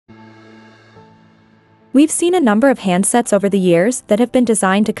We've seen a number of handsets over the years that have been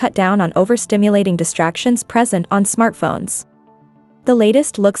designed to cut down on overstimulating distractions present on smartphones. The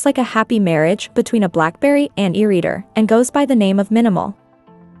latest looks like a happy marriage between a BlackBerry and e-reader and goes by the name of Minimal.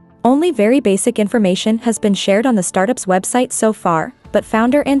 Only very basic information has been shared on the startup's website so far, but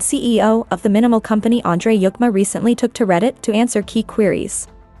founder and CEO of the Minimal company Andrei Yukma recently took to Reddit to answer key queries.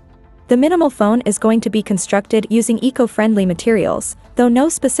 The Minimal phone is going to be constructed using eco-friendly materials, though no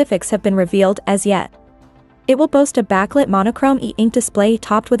specifics have been revealed as yet. It will boast a backlit monochrome e-ink display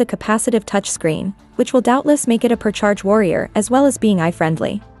topped with a capacitive touchscreen, which will doubtless make it a per-charge warrior as well as being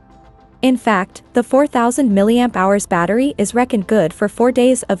eye-friendly. In fact, the 4,000 mAh battery is reckoned good for 4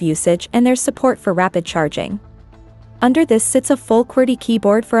 days of usage, and there's support for rapid charging. Under this sits a full QWERTY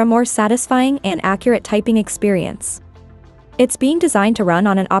keyboard for a more satisfying and accurate typing experience. It's being designed to run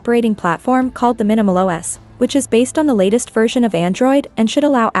on an operating platform called the Minimal OS, which is based on the latest version of Android and should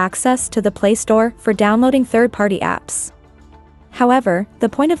allow access to the Play Store for downloading third-party apps. However, the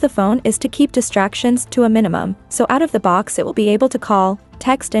point of the phone is to keep distractions to a minimum, so out of the box it will be able to call,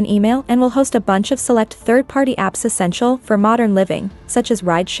 text and email, and will host a bunch of select third-party apps essential for modern living, such as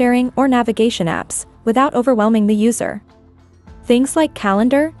ride-sharing or navigation apps, without overwhelming the user. Things like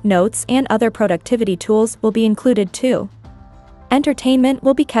calendar, notes, and other productivity tools will be included too. Entertainment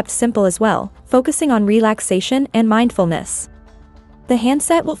will be kept simple as well, focusing on relaxation and mindfulness. The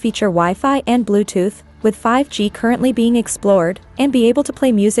handset will feature Wi-Fi and Bluetooth, with 5G currently being explored, and be able to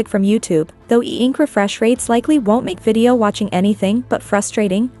play music from YouTube, though e-ink refresh rates likely won't make video watching anything but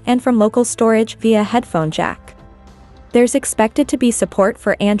frustrating, and from local storage via headphone jack. There's expected to be support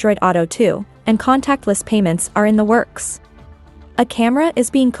for Android Auto too, and contactless payments are in the works. A camera is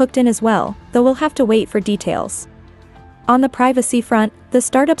being cooked in as well, though we'll have to wait for details. On the privacy front, the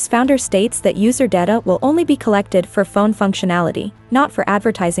startup's founder states that user data will only be collected for phone functionality, not for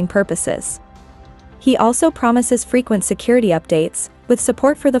advertising purposes. He also promises frequent security updates, with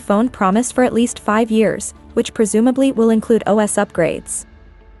support for the phone promised for at least 5 years, which presumably will include OS upgrades.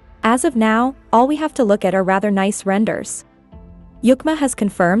 As of now, all we have to look at are rather nice renders. Yukma has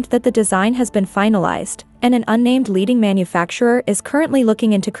confirmed that the design has been finalized, and an unnamed leading manufacturer is currently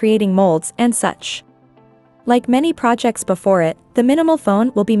looking into creating molds and such. Like many projects before it, the Minimal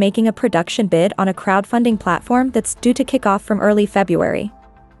phone will be making a production bid on a crowdfunding platform that's due to kick off from early February.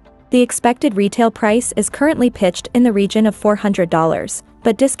 The expected retail price is currently pitched in the region of $400,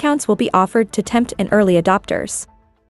 but discounts will be offered to tempt in early adopters.